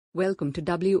Welcome to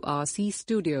WRC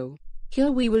Studio. Here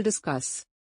we will discuss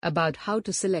about how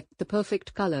to select the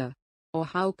perfect color, or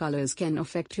how colors can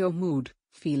affect your mood,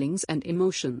 feelings and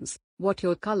emotions, what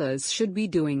your colors should be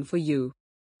doing for you.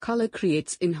 Color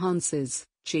creates, enhances,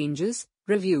 changes,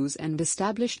 reviews and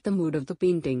establish the mood of the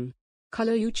painting.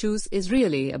 Color you choose is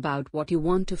really about what you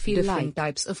want to feel like. Different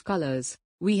types of colors.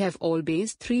 We have all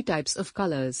base 3 types of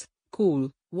colors: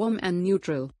 cool, warm and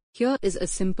neutral. Here is a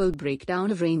simple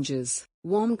breakdown of ranges.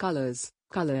 Warm colors,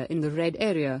 color in the red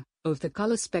area of the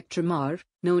color spectrum are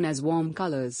known as warm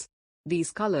colors. These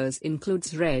colors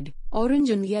includes red, orange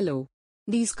and yellow.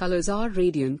 These colors are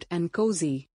radiant and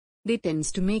cozy. They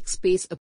tends to make space